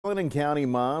Colleton County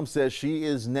mom says she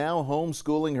is now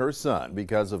homeschooling her son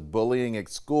because of bullying at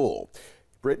school.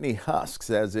 Brittany Husk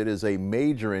says it is a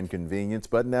major inconvenience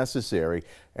but necessary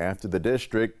after the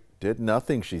district did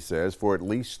nothing, she says, for at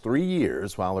least 3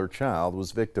 years while her child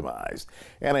was victimized.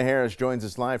 Anna Harris joins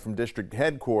us live from district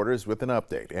headquarters with an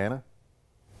update. Anna?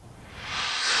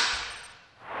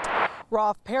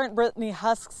 Roth parent Brittany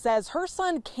Husk says her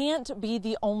son can't be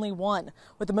the only one.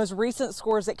 With the most recent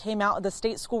scores that came out of the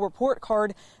state school report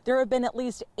card, there have been at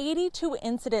least 82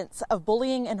 incidents of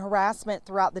bullying and harassment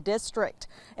throughout the district.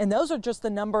 And those are just the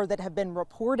number that have been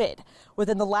reported.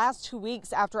 Within the last 2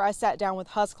 weeks after I sat down with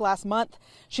Husk last month,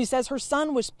 she says her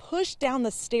son was pushed down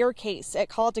the staircase at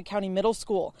Colleton County Middle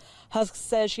School. Husk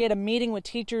says she had a meeting with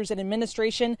teachers and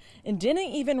administration and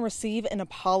didn't even receive an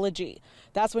apology.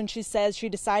 That's when she says she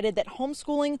decided that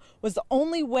homeschooling was the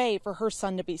only way for her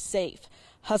son to be safe.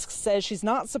 Husk says she's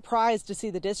not surprised to see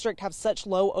the district have such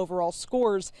low overall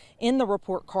scores in the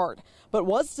report card, but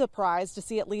was surprised to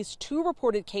see at least 2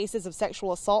 reported cases of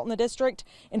sexual assault in the district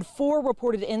and 4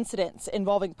 reported incidents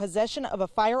involving possession of a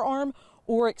firearm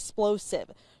or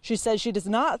explosive. She says she does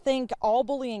not think all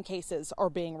bullying cases are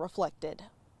being reflected.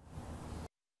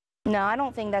 No, I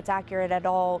don't think that's accurate at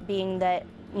all, being that,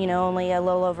 only a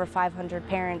little over 500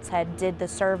 parents did the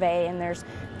survey and there's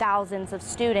thousands of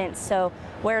students. So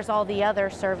where's all the other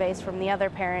surveys from the other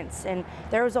parents? And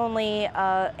there was only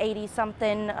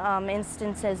 80-something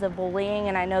instances of bullying,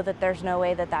 and I know that there's no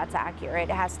way that that's accurate.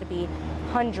 It has to be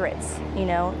hundreds,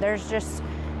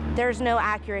 there's no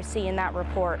accuracy in that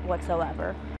report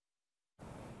whatsoever.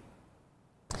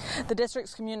 The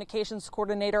district's communications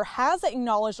coordinator has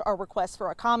acknowledged our request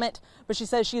for a comment, but she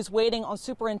says she is waiting on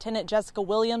Superintendent Jessica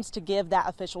Williams to give that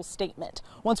official statement.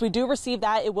 Once we do receive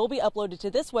that, it will be uploaded to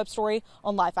this web story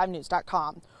on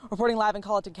live5news.com. Reporting live in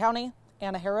Colleton County,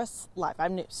 Anna Harris, Live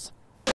 5 News.